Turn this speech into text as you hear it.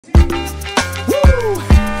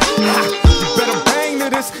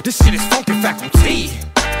honest, this shit is funky faculty.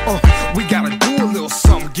 We gotta do a little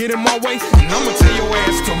something, get in my way, and I'ma tell your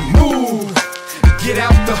ass to move. Get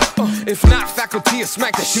out the, if not faculty,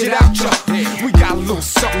 smack the shit out ya. We got a little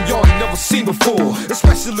something y'all ain't never seen before,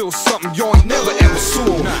 especially a little something y'all ain't never ever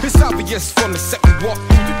saw. It's obvious from the second walk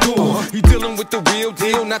through the door, you dealing with the real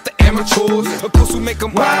deal, not the amateurs. Of course we make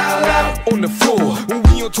them wild out on the floor. When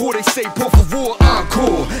we on tour they say por favor,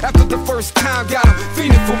 encore. After the first time, got them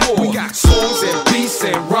feeling for more. We got songs and beats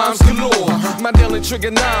and rhymes galore. My Dylan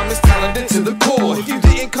trigonom is talented to the core. If you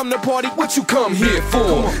didn't come to party, what you come here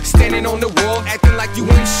for? Standing on the wall, acting like you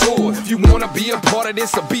ain't sure. If you wanna be a part of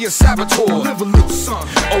this or be a saboteur, live a little something,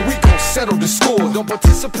 or we gon' settle the score. Don't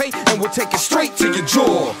participate and we'll take it straight to your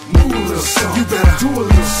jaw. Move a little something, you better do a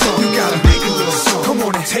little something. You gotta make a little something. Come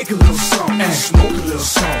on and take a little something, and smoke a little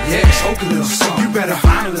something, yeah, choke a little something. You better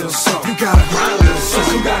find a little something. You gotta grind a little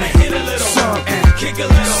something. You gotta hit a little something, and kick a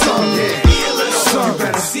little something, yeah.